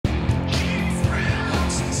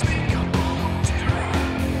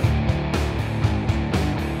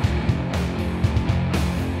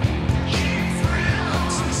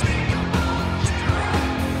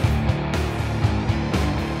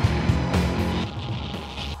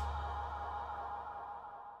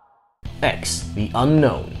X, The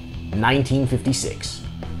Unknown, 1956.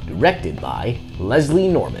 Directed by Leslie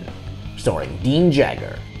Norman. Starring Dean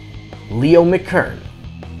Jagger, Leo McKern,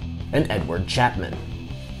 and Edward Chapman.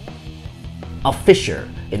 A fisher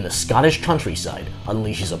in the Scottish countryside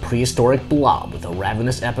unleashes a prehistoric blob with a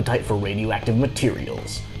ravenous appetite for radioactive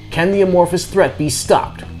materials. Can the amorphous threat be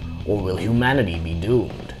stopped, or will humanity be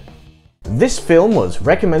doomed? This film was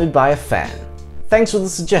recommended by a fan. Thanks for the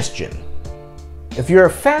suggestion. If you're a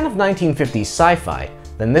fan of 1950s sci-fi,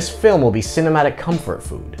 then this film will be cinematic comfort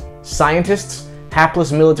food. Scientists,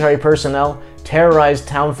 hapless military personnel, terrorized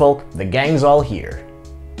townfolk, the gang's all here.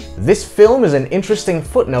 This film is an interesting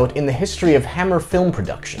footnote in the history of Hammer film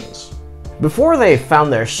productions. Before they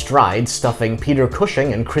found their stride stuffing Peter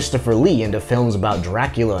Cushing and Christopher Lee into films about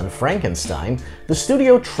Dracula and Frankenstein, the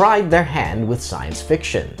studio tried their hand with science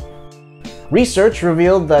fiction. Research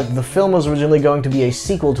revealed that the film was originally going to be a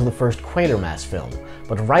sequel to the first Quatermass film,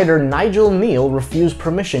 but writer Nigel Neal refused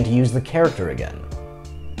permission to use the character again.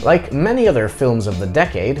 Like many other films of the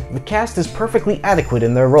decade, the cast is perfectly adequate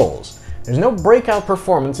in their roles. There's no breakout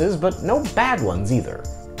performances, but no bad ones either.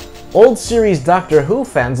 Old series Doctor Who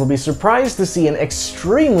fans will be surprised to see an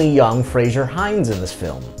extremely young Fraser Hines in this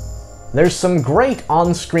film. There's some great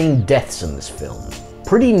on-screen deaths in this film.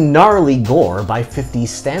 Pretty gnarly gore by 50s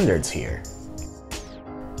standards here.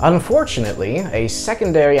 Unfortunately, a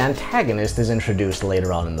secondary antagonist is introduced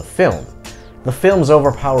later on in the film. The film's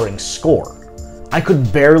overpowering score. I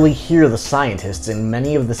could barely hear the scientists in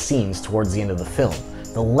many of the scenes towards the end of the film.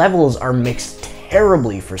 The levels are mixed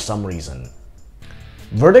terribly for some reason.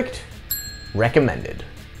 Verdict? Recommended.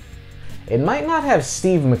 It might not have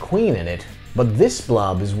Steve McQueen in it, but this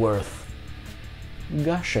blob is worth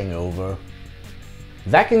gushing over.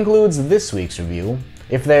 That concludes this week's review.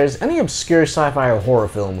 If there's any obscure sci-fi or horror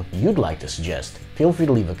film you'd like to suggest, feel free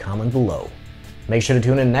to leave a comment below. Make sure to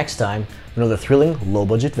tune in next time for another thrilling,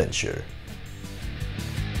 low-budget venture.